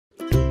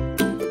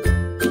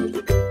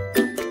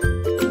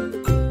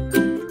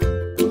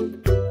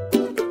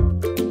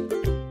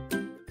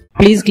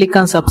Please click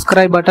on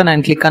subscribe button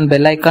and click on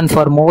bell icon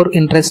for more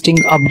interesting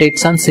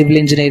updates on civil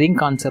engineering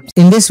concepts.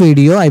 In this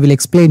video, I will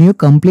explain you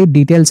complete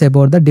details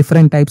about the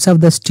different types of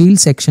the steel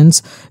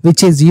sections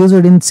which is used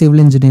in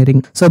civil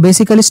engineering. So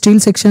basically steel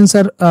sections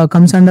are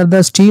comes under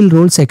the steel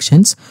roll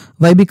sections.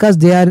 Why? Because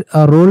they are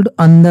rolled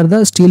under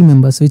the steel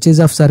members which is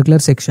of circular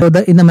section.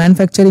 So in the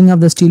manufacturing of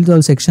the steel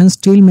roll sections,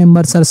 steel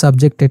members are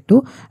subjected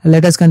to,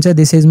 let us consider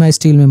this is my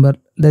steel member.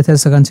 Let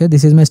us consider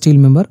this is my steel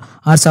member,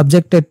 are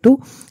subjected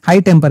to high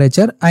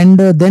temperature and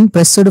then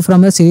pressed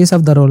from a series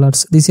of the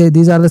rollers. These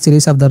are the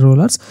series of the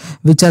rollers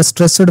which are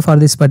stressed for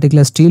this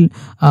particular steel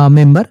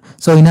member.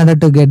 So in order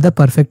to get the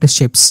perfect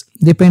shapes,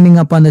 depending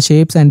upon the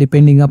shapes and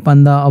depending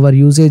upon our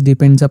usage,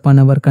 depends upon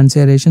our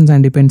considerations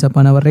and depends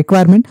upon our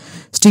requirement,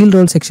 steel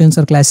roll sections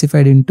are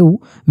classified into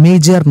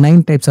major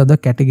 9 types of the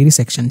category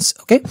sections.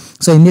 Okay,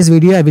 so in this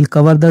video I will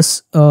cover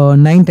this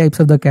 9 types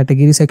of the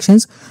category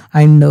sections,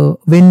 and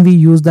when we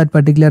use that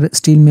particular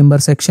steel member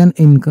section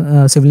in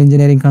civil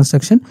engineering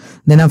construction,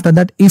 then after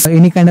that, if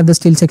any kind of the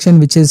steel section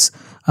which is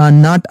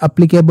not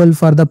applicable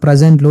for the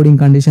present loading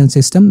condition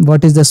system,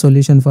 what is the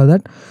solution for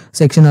that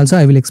section also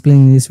I will explain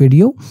in this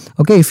video.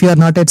 Okay, if you are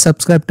not yet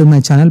subscribed to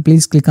my channel,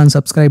 please click on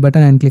subscribe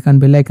button and click on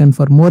bell icon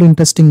for more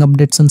interesting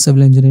updates on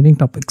civil engineering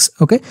topics.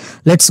 Okay,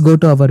 let's go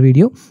to our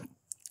video.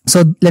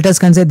 So let us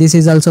consider this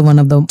is also one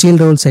of the steel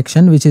roll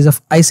section which is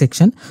of I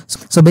section.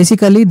 So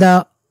basically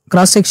the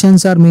cross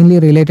sections are mainly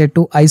related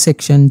to I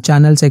section,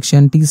 channel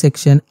section, T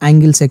section,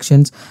 angle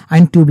sections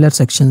and tubular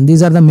section.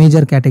 These are the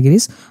major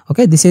categories.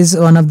 Okay, this is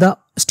one of the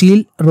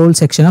steel roll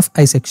section of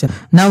I section.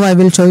 Now I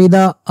will show you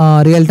the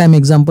real-time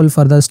example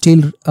for the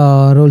steel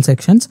roll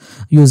sections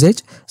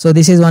usage. So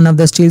this is one of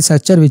the steel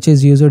structure which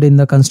is used in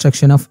the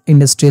construction of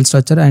industrial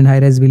structure and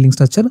high-rise building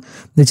structure,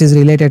 which is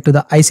related to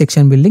the I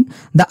section building.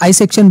 The I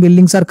section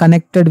buildings are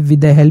connected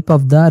with the help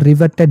of the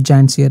riveted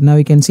joints here. Now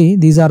you can see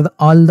these are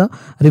all the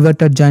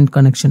riveted joint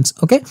connections.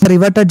 Okay, the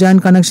riveted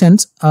joint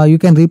connections you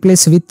can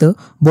replace with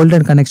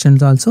bolted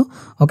connections also.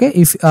 Okay,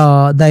 if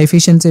the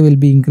efficiency will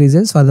be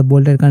increases for the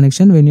bolted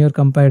connection when you are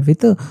compared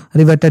with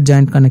riveted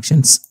joint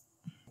connections.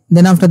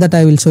 Then after that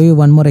I will show you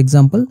one more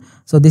example.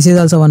 So this is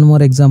also one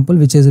more example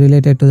which is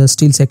related to the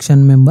steel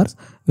section members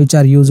which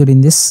are used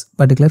in this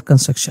particular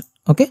construction.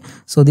 Okay,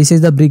 so this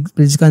is the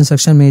bridge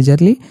construction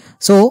majorly.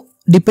 So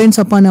depends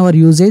upon our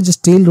usage,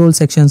 steel roll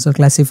sections are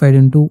classified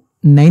into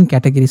 9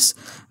 categories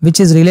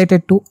which is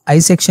related to I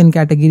section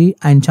category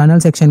and channel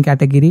section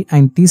category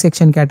and T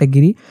section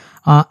category,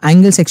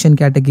 angle section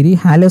category,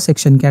 hollow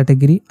section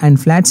category and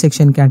flat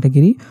section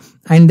category,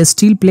 and the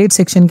steel plate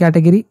section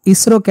category,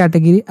 ISRO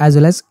category as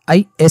well as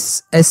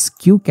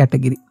ISSQ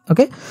category.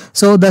 Okay,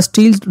 so the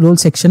steel roll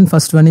section,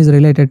 first one is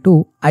related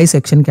to I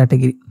section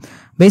category.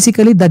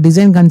 Basically the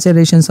design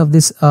considerations of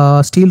this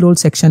steel roll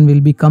section will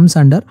be comes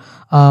under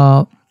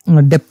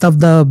depth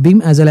of the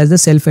beam as well as the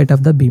self height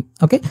of the beam.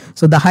 Okay,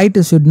 so the height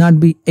should not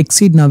be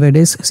exceed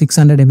nowadays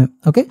 600 mm.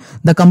 Okay,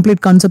 the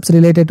complete concepts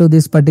related to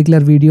this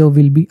particular video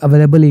will be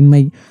available in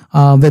my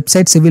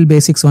website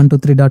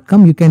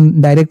civilbasics123.com. You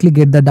can directly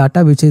get the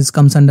data which is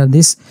comes under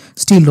this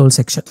steel roll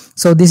section.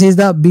 So this is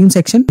the beam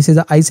section, this is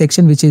the I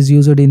section which is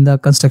used in the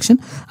construction.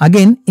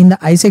 Again in the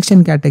I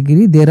section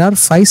category there are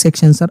 5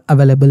 sections are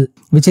available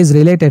which is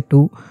related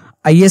to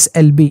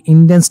ISLB,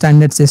 Indian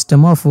Standard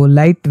System of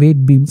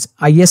Lightweight Beams,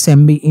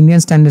 ISMB, Indian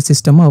Standard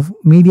System of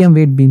Medium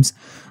Weight Beams,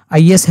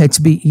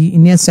 ISHB,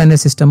 Indian Standard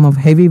System of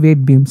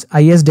Heavyweight Beams,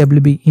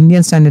 ISWB,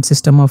 Indian Standard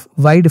System of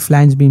Wide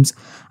Flange Beams,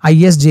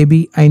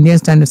 ISJB, Indian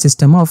Standard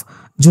System of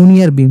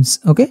Junior Beams.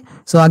 Okay,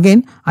 so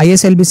again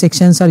ISLB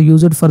sections are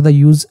used for the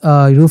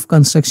roof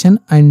construction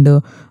and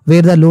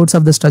where the loads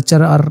of the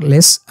structure are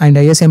less, and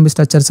ISMB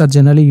structures are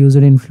generally used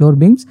in floor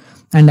beams,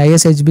 and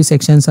ISHB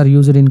sections are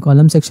used in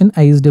column section,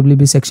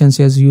 ISWB sections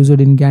is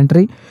used in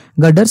gantry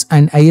girders,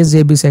 and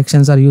ISJB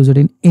sections are used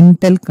in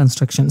intel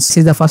constructions. This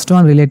is the first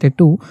one related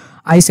to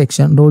I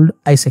section, rolled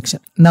I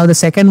section. Now the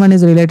second one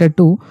is related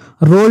to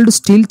rolled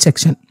steel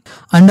section.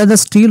 Under the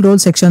steel roll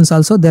sections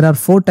also there are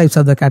 4 types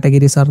of the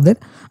categories are there.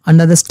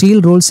 Under the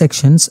steel roll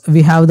sections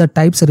we have the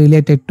types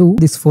related to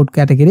these 4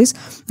 categories,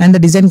 and the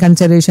design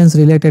considerations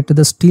related to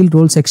the steel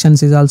roll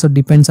sections is also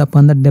depends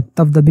upon the depth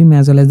of the beam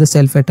as well as the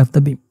self height of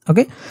the beam.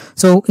 Okay,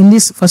 so in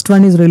this first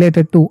one is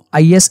related to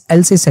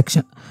ISLC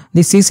section.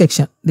 This C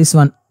section, this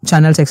one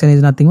channel section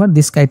is nothing but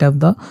this kind of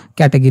the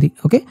category.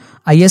 Okay,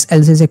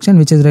 ISLC section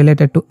which is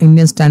related to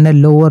Indian Standard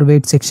Lower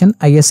Weight section,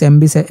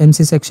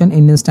 ISMC section,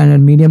 Indian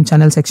Standard Medium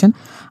Channel section,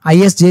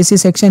 ISJC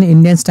section,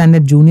 Indian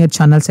Standard Junior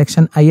Channel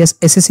section,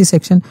 ISSC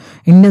section,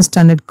 Indian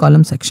Standard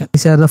Column section.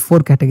 These are the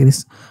 4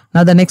 categories.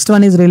 Now the next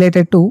one is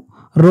related to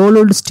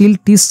rolled steel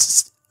T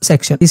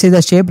section. This is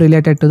the shape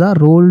related to the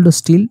rolled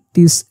steel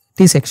T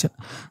section.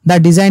 The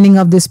designing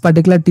of this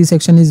particular T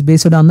section is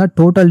based on the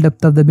total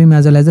depth of the beam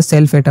as well as the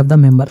self height of the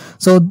member.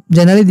 So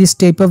generally this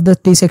type of the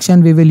T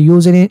section we will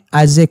use it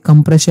as a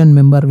compression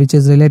member which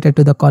is related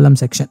to the column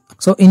section.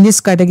 So in this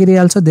category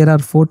also there are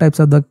 4 types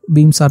of the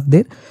beams are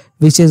there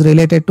which is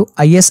related to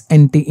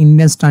ISNT,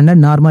 Indian Standard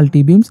Normal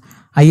T beams,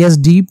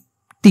 ISD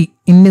T,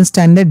 Indian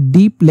Standard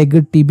Deep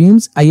Legged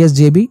T-beams,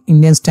 ISJB,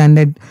 Indian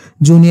Standard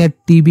Junior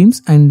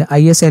T-beams, and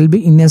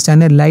ISLB, Indian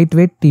Standard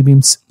Lightweight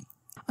T-beams.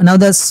 Now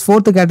the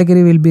fourth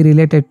category will be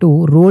related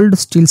to rolled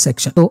steel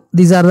section. So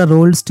these are the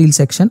rolled steel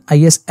section,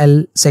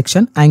 ISL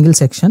section, angle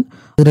section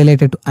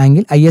related to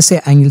angle,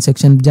 ISA angle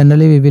section.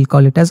 Generally we will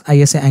call it as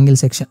ISA angle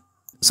section.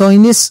 So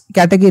in this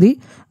category,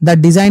 the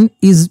design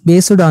is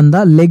based on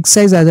the leg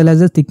size as well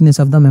as the thickness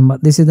of the member.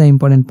 This is the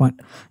important point.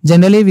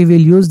 Generally, we will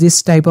use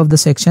this type of the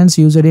sections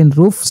used in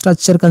roof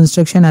structure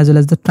construction as well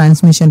as the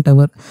transmission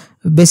tower.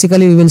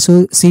 Basically, we will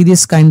see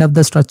this kind of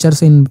the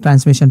structures in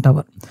transmission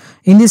tower.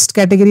 In this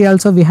category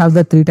also, we have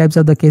the three types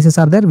of the cases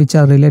are there which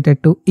are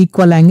related to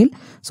equal angle.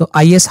 So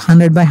IS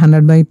 100 by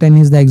 100 by 10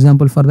 is the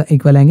example for the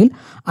equal angle.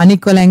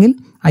 Unequal angle,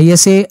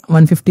 ISA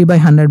 150 by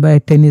 100 by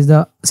 10 is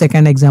the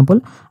second example,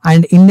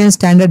 and Indian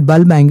Standard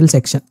Bulb Angle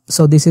section.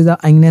 So this is the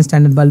Indian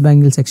Standard Bulb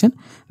Angle section.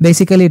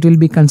 Basically it will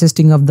be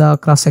consisting of the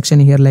cross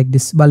section here like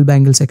this bulb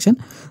angle section.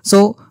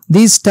 So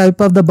this type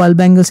of the bulb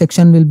angle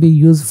section will be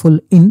useful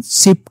in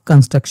ship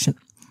construction.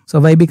 So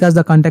why? Because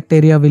the contact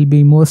area will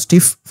be more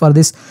stiff for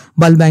this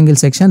bulb angle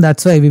section.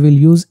 That's why we will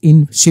use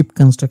in ship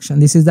construction.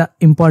 This is the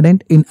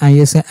important in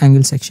ISA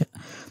angle section.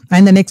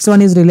 And the next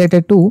one is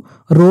related to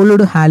rolled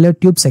hollow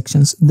tube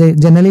sections.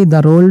 Generally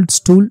the rolled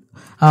stool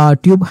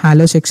tube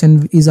hollow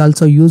section is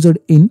also used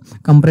in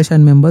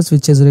compression members,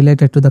 which is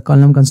related to the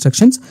column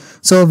constructions.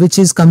 So which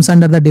is comes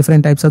under the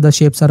different types of the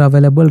shapes are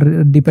available,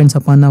 depends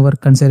upon our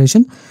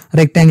consideration.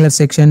 Rectangular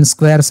section,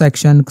 square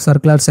section,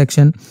 circular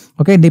section.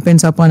 Okay,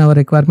 depends upon our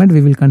requirement,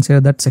 we will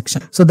consider that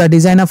section. So the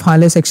design of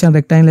hollow section,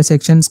 rectangular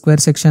section, square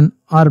section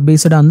are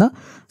based on the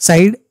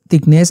side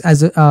thickness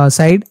as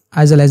side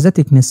as well as the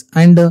thickness,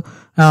 and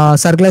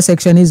circular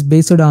section is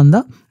based on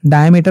the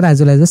diameter as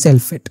well as the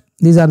self fit.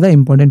 These are the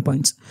important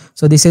points.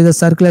 So this is the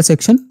circular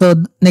section. So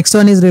next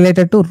one is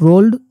related to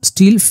rolled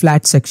steel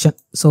flat section.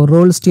 So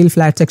rolled steel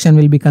flat section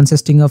will be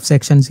consisting of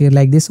sections here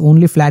like this.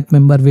 Only flat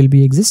member will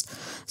be exist.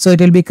 So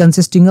it will be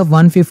consisting of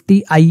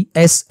 150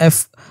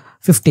 ISF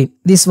 15.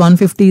 This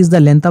 150 is the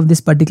length of this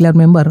particular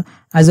member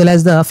as well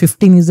as the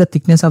 15 is the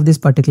thickness of this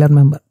particular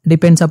member.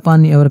 Depends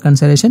upon your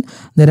consideration.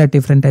 There are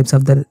different types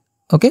of the,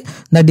 okay.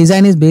 The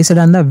design is based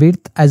on the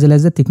width as well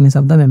as the thickness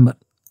of the member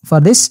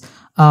for this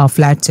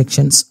flat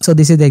sections. So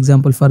this is the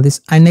example for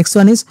this. And next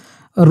one is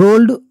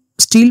rolled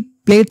steel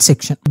plate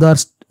section.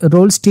 The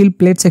rolled steel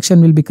plate section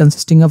will be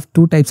consisting of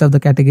two types of the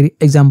category.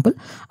 Example,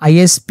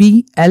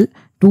 ISPL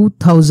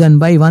 2000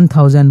 by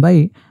 1000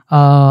 by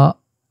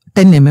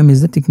 10 mm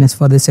is the thickness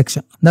for this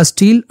section. The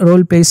steel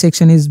roll plate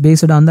section is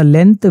based on the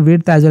length,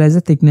 width as well as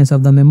the thickness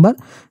of the member.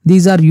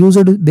 These are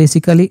used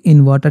basically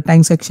in water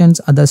tank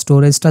sections, other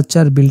storage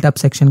structure, built up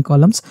section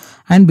columns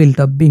and built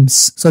up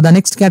beams. So the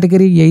next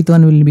category, 8th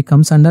one will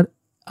becomes under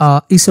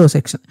ISRO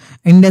section.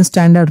 Indian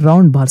Standard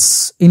Round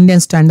Bars. Indian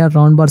Standard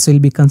Round Bars will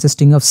be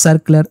consisting of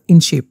circular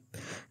in shape.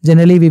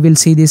 Generally, we will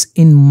see this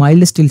in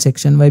mild steel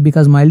section. Why?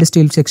 Because mild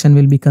steel section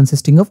will be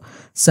consisting of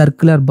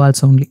circular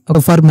bars only.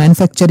 Okay. For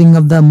manufacturing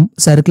of the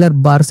circular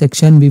bar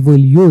section, we will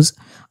use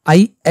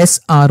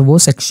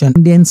ISRO section,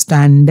 Indian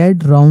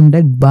Standard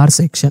Rounded Bar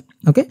section.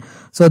 Okay.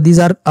 So these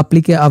are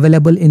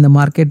available in the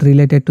market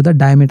related to the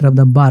diameter of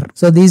the bar.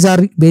 So these are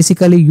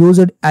basically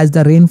used as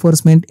the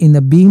reinforcement in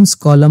the beams,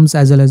 columns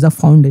as well as the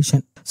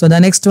foundation. So the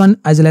next one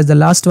as well as the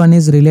last one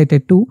is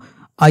related to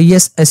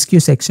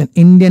ISSQ section,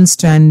 Indian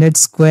Standard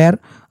Square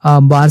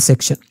Bar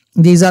section.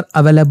 These are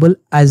available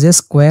as a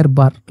square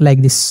bar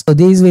like this. So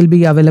these will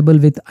be available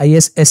with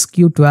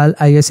ISSQ 12,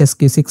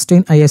 ISSQ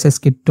 16,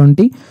 ISSQ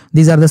 20.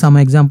 These are the some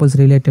examples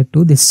related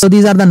to this. So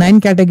these are the 9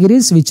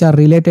 categories which are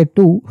related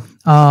to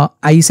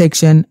I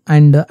section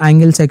and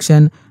angle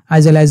section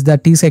as well as the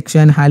T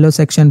section, hollow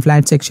section,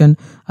 flat section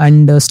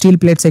and steel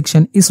plate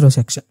section, ISRO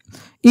section.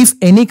 If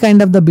any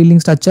kind of the building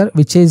structure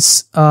which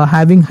is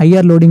having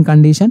higher loading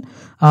condition,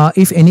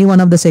 if any one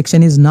of the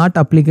section is not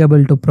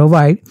applicable to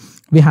provide,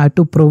 we have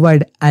to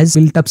provide as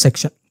built up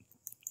section.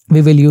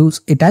 We will use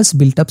it as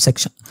built up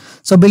section.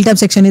 So built up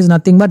section is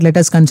nothing but, let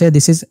us consider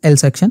this is L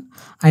section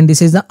and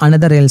this is the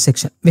another L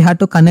section. We have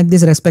to connect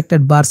these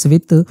respected bars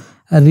with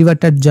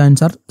riveted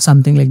joints or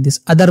something like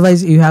this.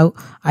 Otherwise you have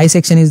I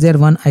section is there,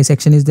 one I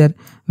section is there.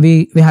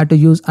 We have to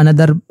use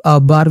another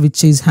bar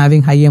which is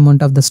having high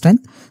amount of the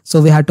strength.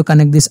 So we have to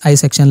connect this I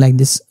section like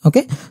this.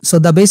 Okay. So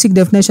the basic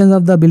definitions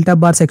of the built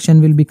up bar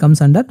section will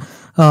becomes under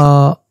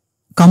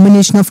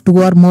combination of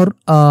two or more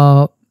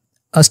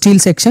a steel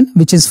section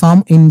which is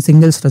formed in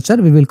single structure.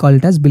 We will call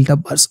it as built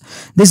up bars.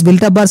 This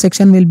built up bar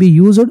section will be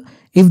used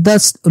if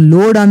the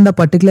load on the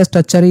particular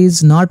structure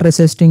is not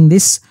resisting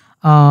this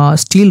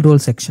steel roll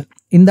section.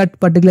 In that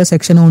particular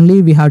section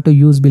only we have to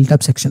use built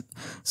up section.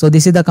 So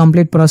this is the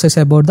complete process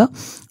about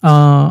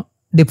the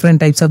different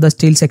types of the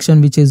steel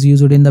section which is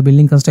used in the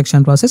building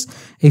construction process.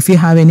 If you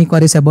have any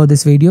queries about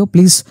this video,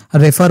 please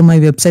refer my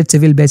website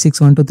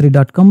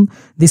civilbasics123.com.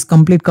 This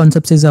complete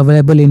concepts is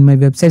available in my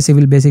website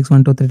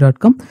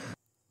civilbasics123.com.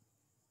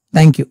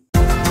 Thank you.